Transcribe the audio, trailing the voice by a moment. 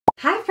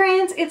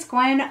friends, it's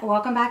Gwen.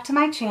 Welcome back to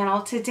my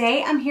channel.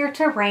 Today I'm here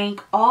to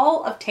rank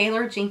all of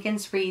Taylor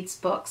Jenkins Reid's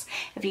books.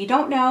 If you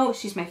don't know,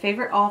 she's my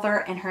favorite author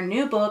and her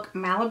new book,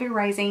 Malibu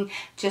Rising,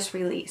 just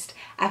released.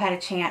 I've had a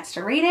chance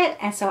to read it,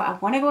 and so I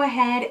want to go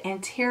ahead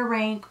and tier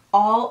rank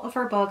all of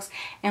her books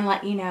and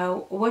let you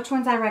know which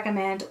ones I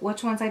recommend,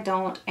 which ones I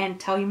don't, and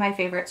tell you my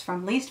favorites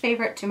from least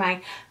favorite to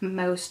my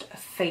most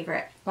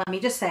favorite. Let me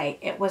just say,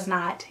 it was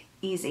not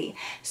easy.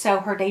 So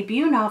her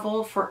debut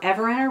novel,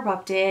 Forever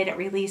Interrupted,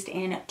 released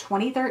in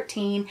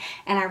 2013,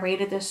 and I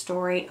rated this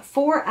story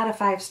 4 out of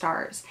 5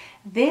 stars.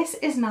 This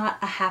is not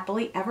a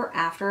happily ever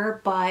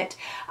after, but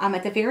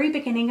at the very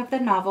beginning of the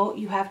novel,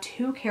 you have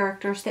two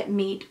characters that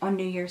meet on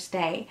New Year's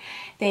Day.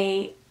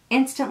 They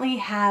instantly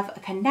have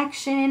a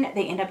connection.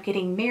 They end up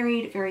getting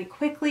married very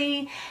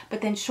quickly, but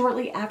then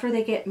shortly after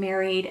they get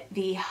married,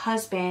 the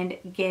husband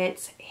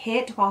gets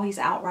hit while he's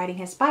out riding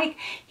his bike.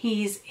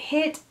 He's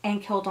hit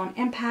and killed on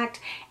impact,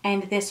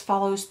 and this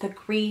follows the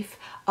grief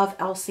of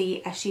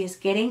Elsie as she is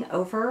getting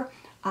over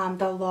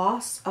the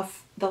loss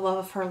of the love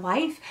of her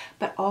life,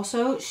 but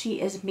also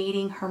she is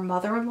meeting her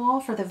mother-in-law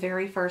for the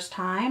very first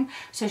time.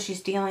 So she's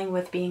dealing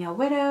with being a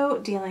widow,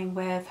 dealing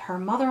with her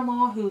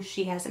mother-in-law who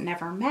she has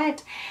never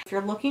met. If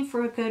you're looking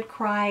for a good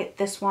cry,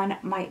 this one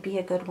might be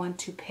a good one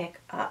to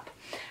pick up.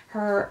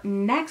 Her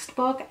next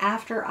book,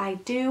 After I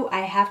Do,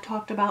 I have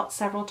talked about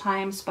several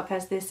times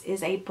because this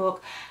is a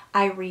book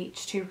I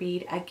reach to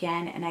read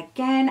again and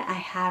again. I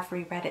have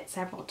reread it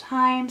several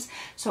times.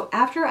 So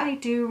After I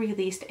Do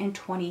released in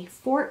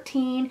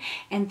 2014,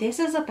 and this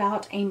is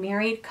about a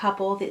married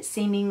couple that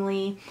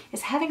seemingly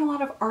is having a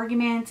lot of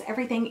arguments.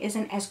 Everything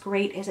isn't as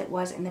great as it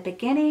was in the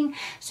beginning,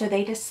 so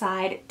they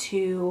decide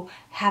to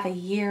have a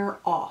year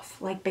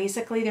off. Like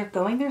basically they're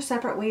going their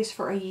separate ways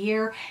for a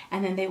year,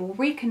 and then they will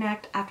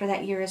reconnect after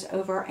that year is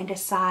over and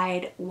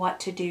decide what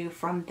to do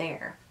from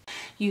there.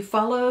 You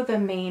follow the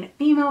main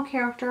female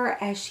character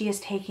as she is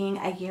taking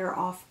a year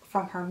off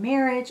from her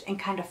marriage and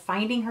kind of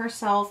finding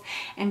herself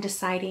and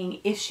deciding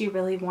if she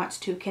really wants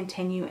to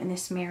continue in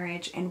this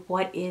marriage and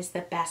what is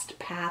the best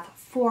path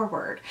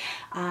forward.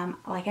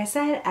 Like I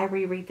said, I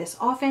reread this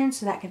often,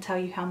 so that can tell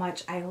you how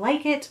much I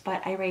like it,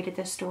 but I rated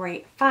this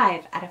story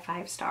 5 out of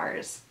 5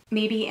 stars.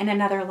 Maybe in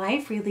Another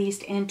Life,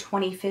 released in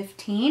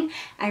 2015,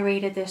 I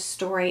rated this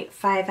story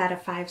 5 out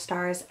of 5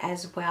 stars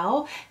as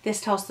well.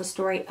 This tells the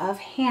story of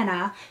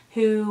Hannah,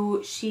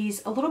 who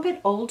she's a little bit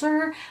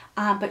older,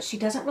 but she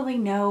doesn't really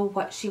know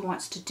what she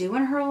wants to do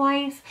in her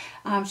life.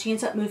 She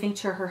ends up moving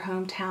to her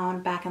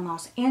hometown back in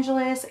Los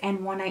Angeles,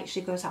 and one night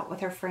she goes out with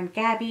her friend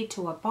Gabby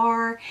to a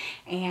bar,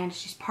 and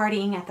she's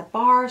partying at the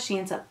bar. She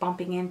ends up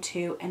bumping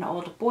into an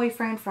old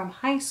boyfriend from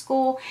high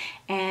school,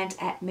 and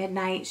at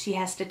midnight she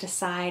has to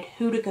decide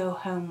who to go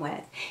home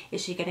with.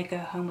 Is she going to go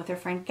home with her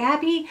friend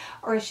Gabby,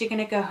 or is she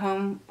going to go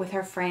home with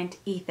her friend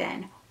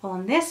Ethan? Well,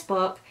 in this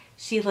book,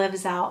 she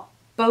lives out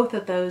both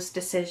of those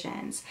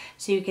decisions.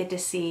 So you get to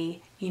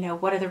see, you know,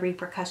 what are the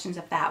repercussions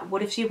of that?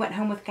 What if she went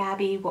home with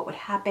Gabby? What would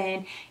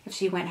happen if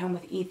she went home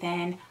with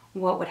Ethan?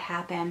 What would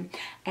happen?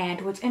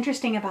 And what's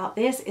interesting about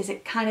this is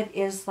it kind of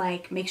is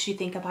like makes you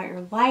think about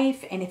your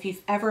life, and if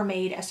you've ever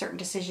made a certain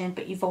decision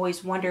but you've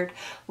always wondered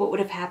what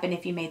would have happened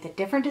if you made the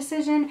different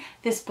decision,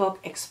 this book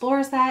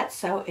explores that.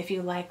 So if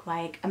you like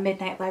A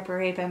Midnight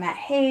Library by Matt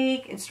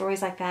Haig and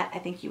stories like that, I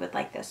think you would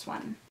like this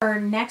one. Her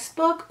next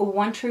book,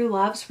 One True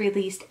Love's,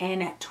 released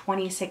in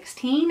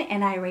 2016,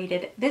 and I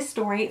rated this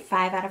story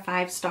 5 out of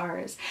 5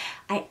 stars.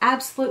 I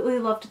absolutely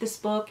loved this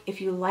book.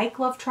 If you like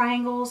love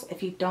triangles,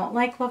 if you don't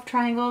like love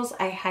triangles,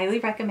 I highly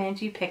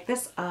recommend you pick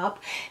this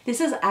up.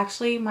 This is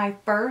actually my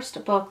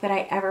first book that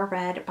I ever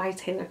read by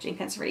Taylor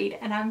Jenkins Reid,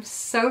 and I'm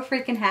so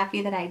freaking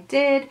happy that I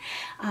did.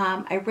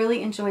 I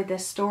really enjoyed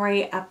this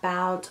story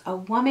about a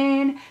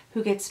woman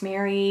who gets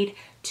married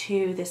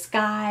to this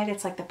guy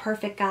that's like the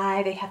perfect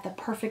guy. They have the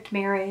perfect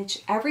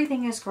marriage.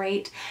 Everything is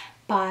great.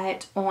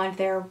 But on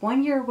their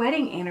 1-year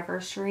wedding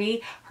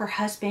anniversary, her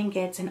husband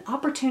gets an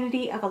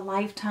opportunity of a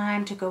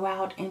lifetime to go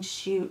out and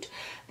shoot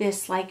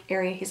this like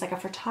area. He's like a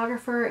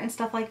photographer and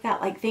stuff like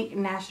that. Like think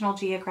National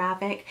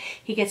Geographic.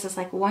 He gets this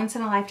like once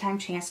in a lifetime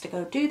chance to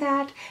go do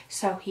that.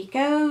 So he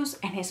goes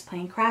and his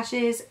plane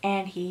crashes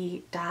and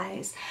he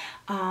dies.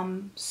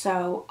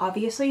 So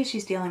obviously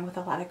she's dealing with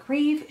a lot of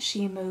grief.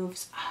 She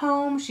moves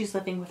home. She's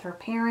living with her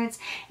parents,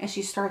 and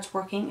she starts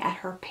working at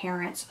her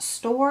parents'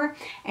 store,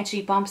 and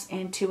she bumps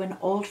into an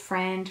old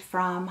friend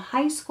from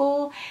high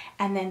school,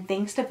 and then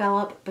things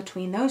develop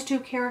between those two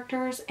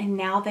characters, and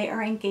now they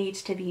are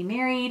engaged to be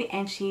married,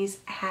 and she's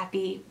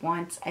happy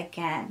once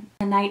again.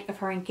 The night of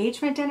her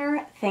engagement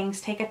dinner,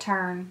 things take a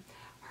turn.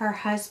 Her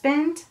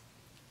husband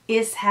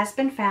has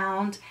been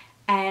found,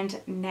 and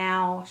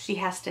now she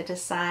has to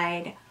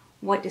decide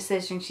what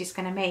decision she's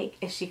going to make.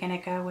 Is she going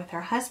to go with her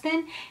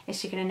husband? Is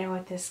she going to go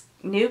with this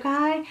new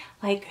guy?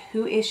 Like,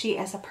 who is she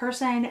as a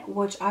person?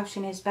 Which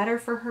option is better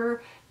for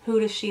her?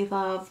 Who does she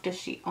love? Does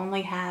she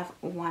only have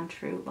one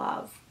true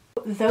love?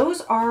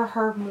 Those are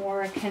her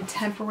more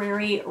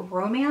contemporary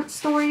romance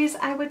stories,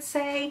 I would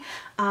say.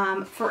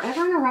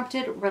 Forever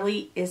Interrupted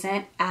really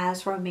isn't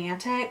as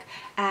romantic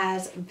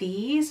as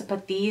these,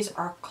 but these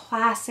are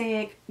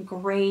classic,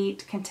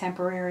 great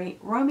contemporary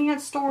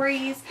romance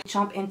stories.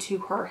 Jump into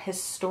her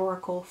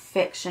historical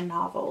fiction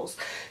novels.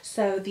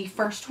 So the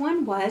first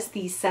one was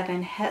The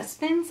Seven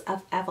Husbands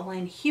of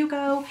Evelyn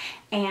Hugo,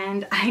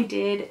 and I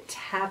did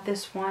have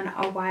this one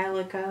a while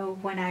ago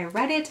when I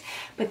read it,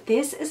 but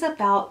this is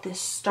about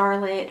this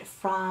starlet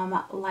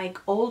from like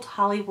old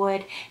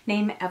Hollywood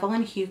named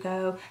Evelyn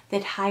Hugo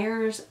that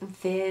hires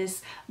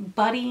this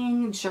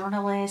budding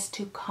journalist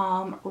to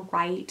come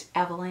write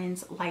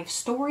Evelyn's life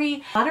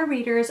story. A lot of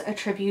readers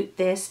attribute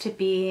this to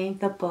being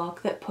the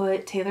book that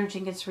put Taylor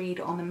Jenkins Reid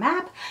on the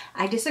map.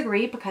 I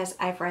disagree because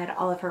I've read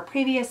all of her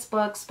previous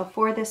books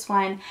before this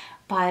one,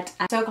 but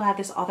I'm so glad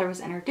this author was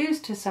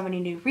introduced to so many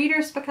new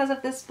readers because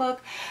of this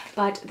book.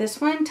 But this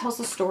one tells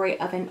the story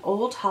of an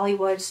old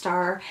Hollywood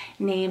star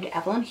named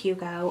Evelyn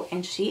Hugo,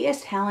 and she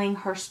is telling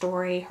her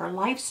story, her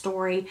life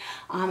story,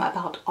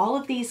 about all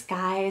of these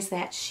guys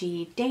that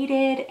she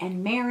dated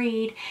and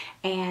married.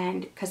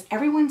 And because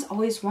everyone's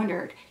always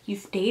wondered,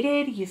 you've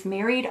dated, you've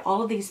married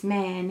all of these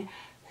men,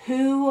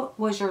 who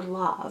was your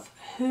love?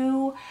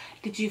 Who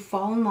did you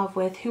fall in love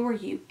with? Who were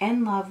you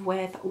in love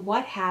with?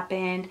 What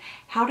happened?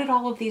 How did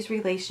all of these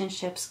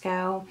relationships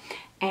go?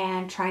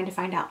 And trying to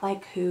find out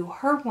like who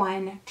her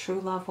one true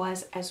love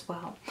was as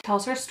well.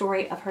 Tells her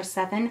story of her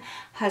 7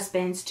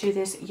 husbands to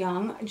this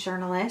young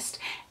journalist,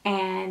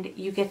 and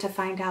you get to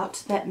find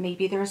out that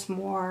maybe there's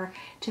more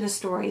to the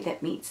story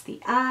that meets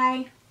the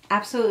eye.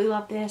 Absolutely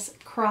love this.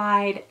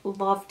 Cried,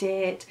 loved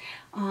it.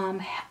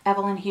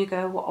 Evelyn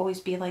Hugo will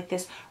always be like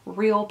this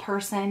real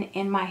person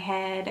in my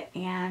head,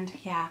 and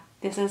yeah,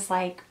 this is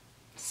like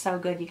so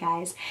good, you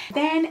guys.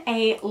 Then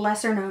a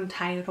lesser known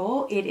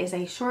title. It is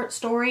a short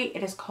story.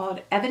 It is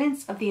called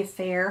Evidence of the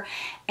Affair,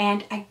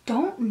 and I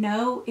don't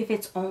know if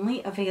it's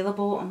only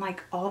available on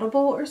like Audible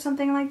or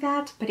something like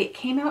that, but it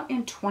came out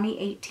in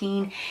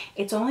 2018.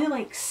 It's only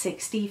like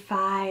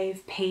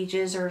 65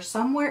 pages or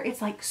somewhere.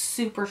 It's like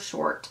super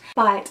short,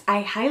 but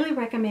I highly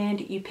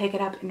recommend you pick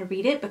it up and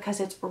read it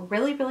because it's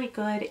really, really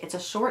good. It's a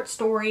short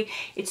story.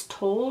 It's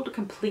told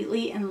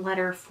completely in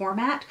letter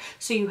format.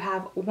 So you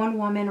have one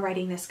woman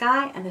writing this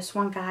guy and this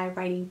one guy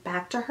writing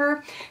back to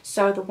her.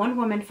 So the one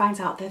woman finds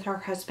out that her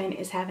husband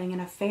is having an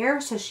affair,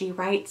 so she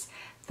writes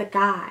the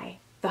guy,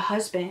 the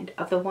husband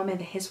of the woman,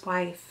 his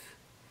wife,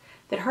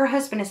 that her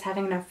husband is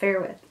having an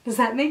affair with. Does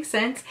that make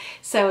sense?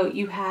 So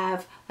you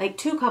have like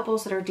 2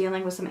 couples that are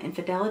dealing with some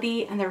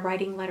infidelity, and they're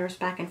writing letters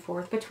back and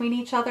forth between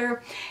each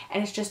other.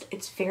 And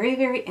it's very,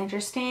 very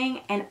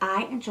interesting. And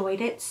I enjoyed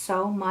it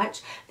so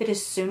much that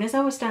as soon as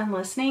I was done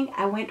listening,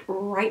 I went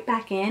right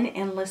back in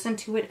and listened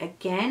to it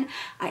again.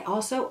 I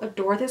also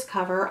adore this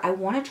cover. I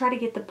want to try to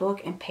get the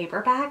book in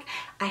paperback.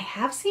 I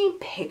have seen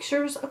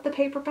pictures of the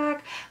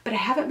paperback, but I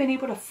haven't been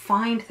able to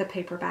find the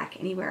paperback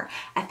anywhere.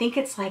 I think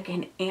it's like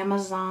an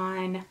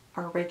Amazon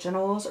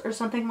Originals or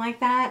something like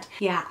that.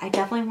 Yeah, I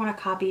definitely want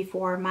a copy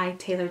for my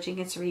Taylor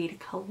Jenkins Reid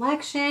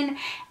collection,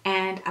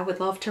 and I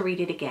would love to read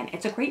it again.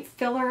 It's a great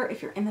filler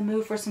if you're in the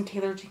mood for some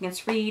Taylor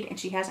Jenkins Reid and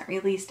she hasn't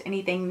released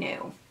anything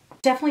new.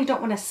 Definitely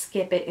don't want to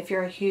skip it if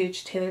you're a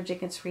huge Taylor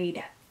Jenkins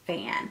Reid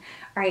fan.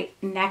 All right,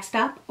 next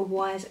up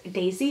was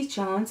Daisy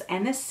Jones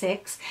and the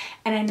Six,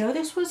 and I know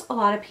this was a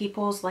lot of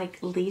people's like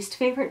least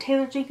favorite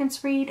Taylor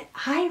Jenkins Reid.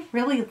 I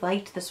really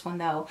liked this one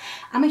though.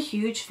 I'm a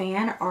huge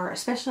fan, or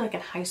especially like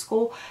in high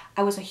school,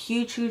 I was a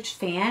huge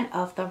fan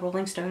of the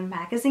Rolling Stone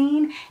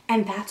magazine,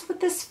 and that's what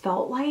this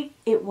felt like.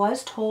 It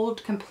was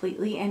told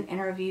completely in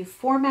interview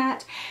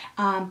format,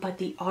 but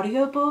the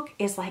audiobook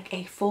is like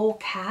a full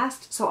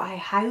cast, so I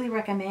highly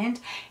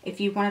recommend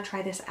if you want to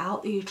try this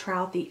out, you try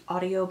out the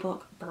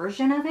audiobook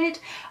version of it.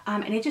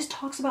 And it just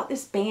talks about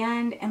this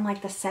band in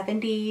like the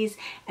 70s,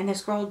 and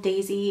this girl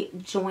Daisy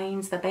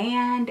joins the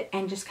band,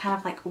 and just kind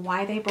of like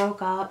why they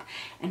broke up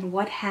and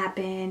what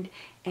happened.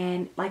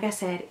 And like I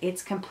said,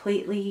 it's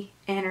completely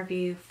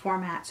interview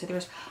format, so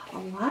there's a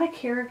lot of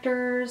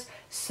characters.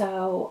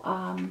 So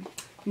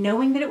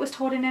knowing that it was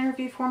told in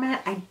interview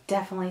format, I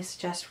definitely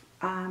suggest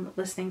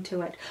listening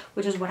to it,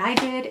 which is what I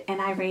did,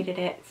 and I rated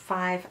it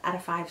 5 out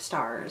of 5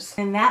 stars.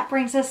 And that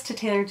brings us to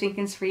Taylor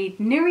Jenkins Reid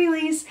new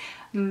release,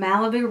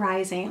 Malibu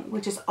Rising,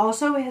 which is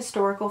also a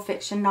historical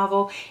fiction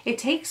novel. It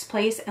takes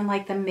place in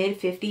like the mid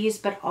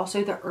 50s, but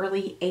also the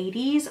early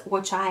 80s,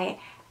 which I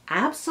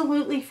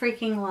absolutely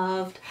freaking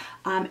loved.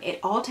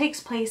 It all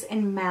takes place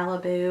in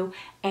Malibu,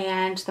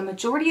 and the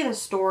majority of the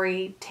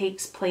story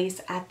takes place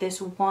at this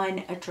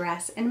one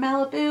address in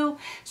Malibu.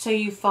 So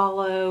you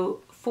follow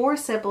 4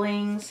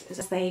 siblings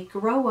as they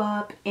grow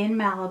up in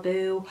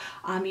Malibu.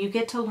 You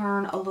get to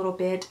learn a little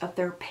bit of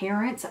their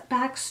parents'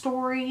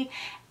 backstory,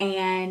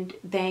 and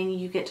then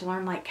you get to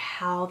learn like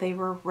how they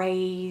were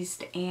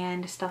raised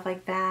and stuff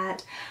like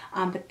that.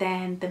 But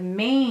then the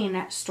main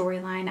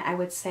storyline, I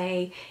would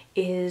say,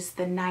 is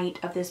the night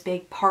of this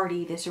big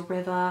party, this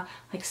Riva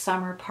like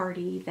summer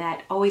party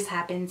that always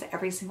happens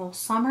every single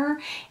summer.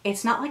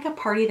 It's not like a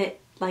party that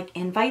like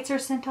invites are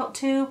sent out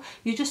to.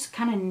 You just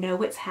kind of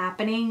know it's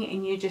happening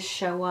and you just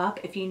show up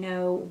if you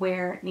know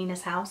where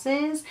Nina's house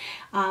is.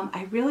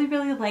 I really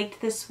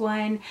liked this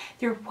one.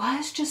 There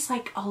was just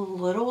like a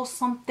little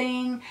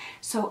something,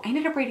 so I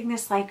ended up rating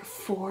this like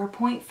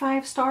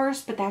 4.5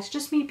 stars, but that's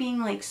just me being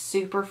like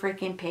super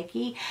freaking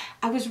picky.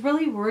 I was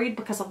really worried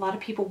because a lot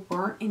of people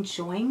weren't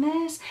enjoying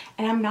this,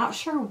 and I'm not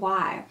sure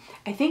why.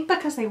 I think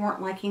because they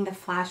weren't liking the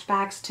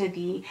flashbacks to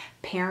the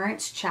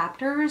parents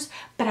chapters,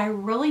 but I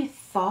really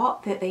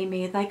thought that they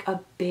made like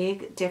a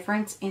big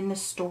difference in the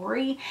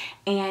story,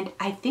 and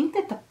I think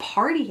that the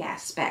party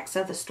aspects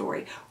of the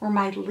story were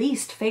my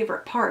least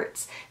favorite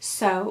parts.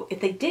 So if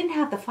they didn't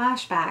have the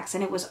flashbacks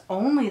and it was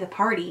only the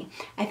party,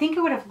 I think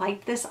I would have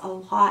liked this a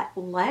lot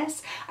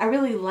less. I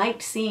really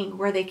liked seeing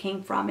where they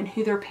came from and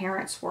who their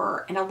parents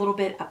were and a little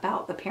bit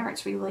about the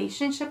parents'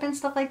 relationship and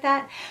stuff like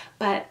that,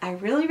 but I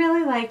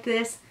really liked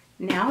this.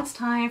 Now it's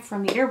time for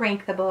me to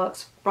rank the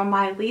books from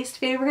my least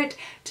favorite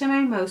to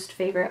my most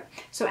favorite.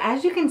 So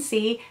as you can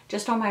see,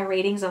 just on my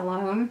ratings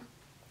alone,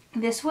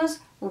 this was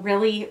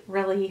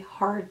really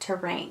hard to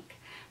rank.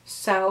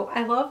 So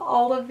I love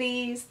all of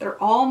these.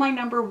 They're all my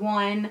number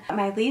one.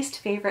 My least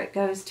favorite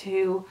goes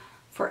to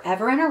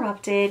𝒍𝒏𝒏𝒅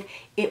Interrupted.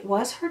 It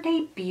was her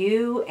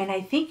debut, and I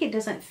think it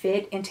doesn't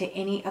fit into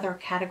any other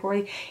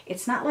category.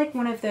 It's not like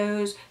one of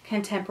those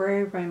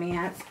contemporary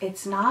romance.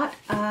 It's not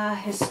a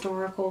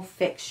historical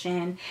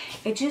fiction.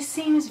 It just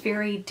seems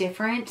very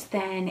different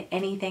than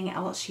anything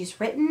else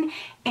she's written,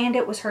 and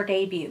it was her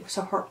debut.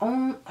 So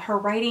her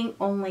writing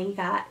only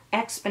got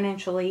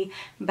exponentially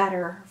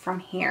better from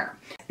here.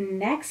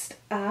 Next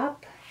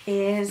up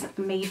is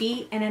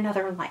Maybe in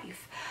Another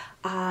Life.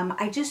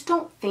 I just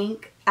don't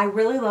think, I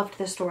really loved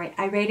this story.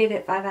 I rated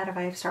it 5 out of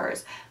 5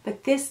 stars,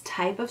 but this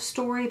type of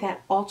story,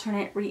 that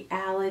alternate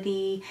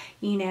reality,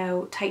 you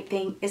know, type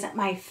thing, isn't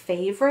my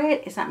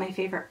favorite. It's not my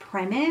favorite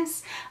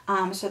premise.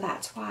 So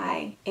that's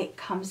why it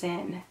comes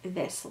in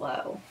this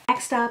low.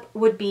 Next up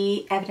would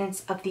be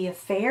Evidence of the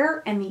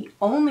Affair, and the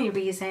only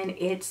reason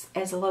it's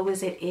as low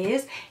as it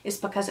is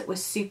because it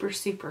was super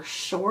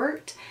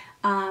short.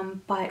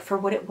 But for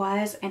what it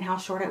was and how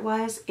short it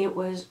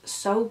was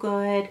so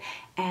good,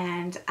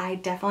 and I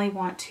definitely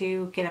want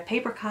to get a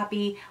paper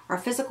copy or a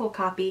physical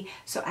copy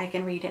so I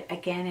can read it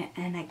again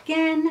and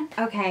again.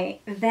 Okay,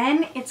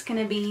 then it's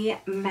gonna be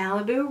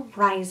Malibu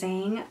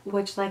Rising,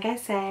 which, like I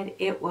said,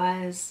 it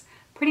was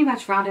pretty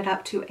much rounded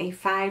up to a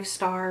 5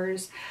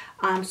 stars.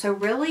 So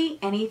really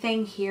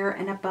anything here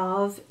and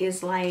above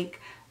is like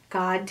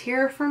God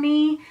tier for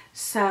me.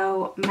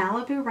 So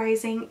Malibu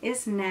Rising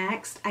is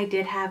next. I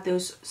did have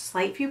those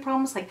slight few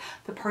problems, like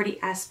the party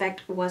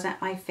aspect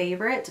wasn't my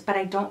favorite, but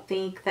I don't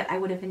think that I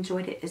would have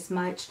enjoyed it as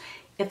much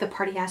if the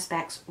party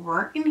aspects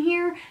weren't in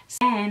here.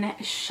 And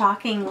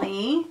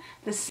shockingly,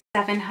 The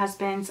 7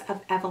 Husbands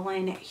of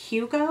Evelyn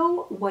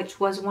Hugo, which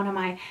was one of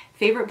my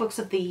favorite books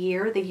of the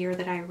year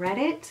that I read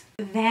it.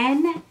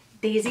 Then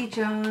Daisy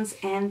Jones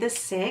and the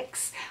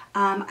Six.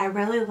 I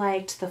really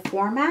liked the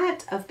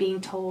format of being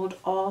told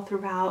all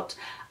throughout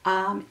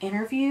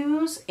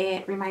interviews.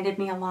 It reminded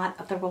me a lot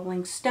of the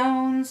Rolling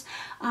Stones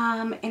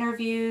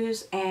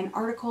interviews and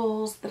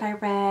articles that I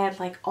read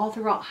like all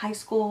throughout high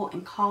school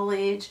and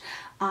college.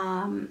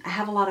 I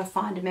have a lot of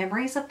fond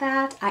memories of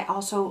that. I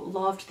also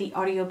loved the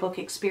audiobook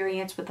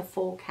experience with the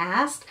full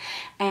cast,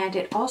 and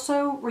it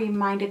also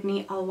reminded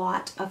me a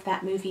lot of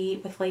that movie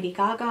with Lady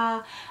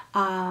Gaga,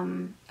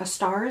 A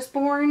Star is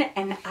Born,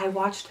 and I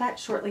watched that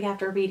shortly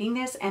after reading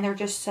this, and they're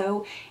just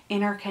so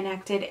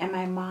interconnected in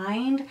my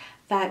mind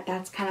that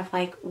that's kind of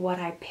like what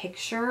I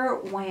picture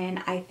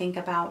when I think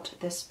about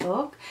this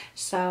book.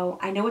 So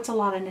I know it's a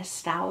lot of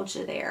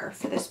nostalgia there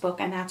for this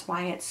book, and that's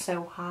why it's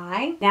so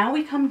high. Now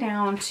we come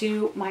down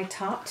to my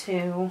top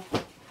 2,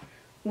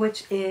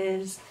 which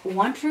is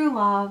One True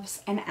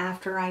Loves and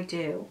After I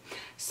Do.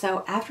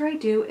 So After I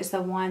Do is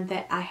the one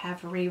that I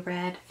have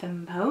reread the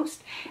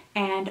most,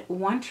 and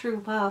One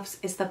True Loves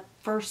is the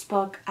first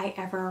book I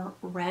ever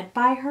read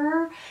by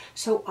her.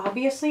 So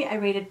obviously I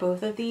rated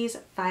both of these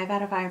 5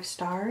 out of 5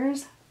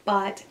 stars,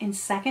 but in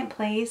second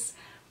place,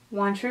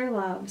 One True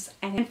Loves,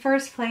 and in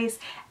first place,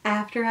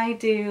 After I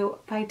Do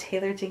by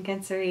Taylor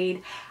Jenkins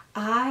Reid.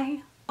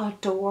 I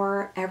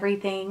adore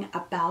everything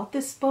about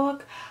this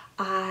book.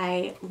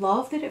 I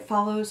love that it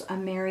follows a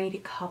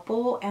married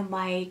couple and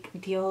like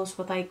deals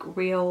with like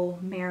real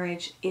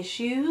marriage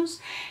issues,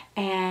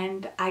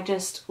 and I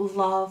just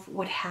love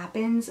what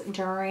happens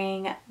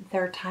during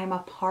their time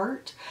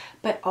apart,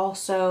 but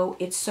also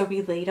it's so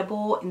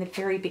relatable in the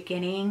very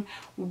beginning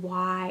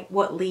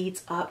what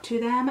leads up to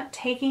them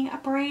taking a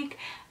break.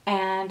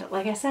 And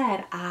like I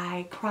said,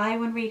 I cry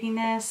when reading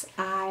this.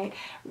 I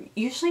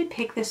usually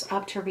pick this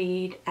up to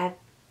read as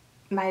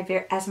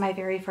my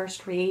very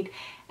first read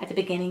at the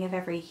beginning of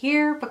every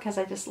year because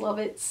I just love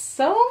it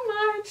so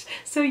much.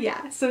 So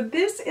yeah, so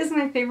this is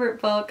my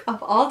favorite book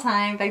of all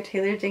time by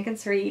Taylor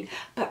Jenkins Reid.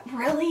 But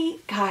really,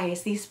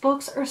 guys, these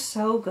books are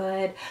so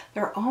good.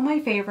 They're all my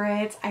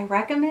favorites. I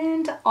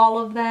recommend all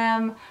of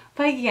them.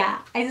 But yeah,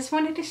 I just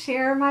wanted to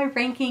share my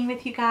ranking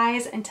with you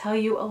guys and tell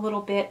you a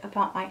little bit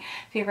about my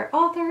favorite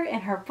author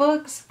and her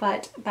books.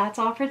 But that's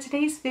all for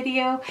today's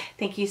video.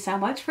 Thank you so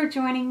much for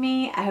joining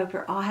me. I hope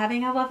you're all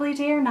having a lovely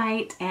day or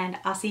night, and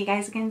I'll see you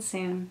guys again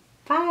soon.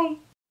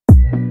 Bye!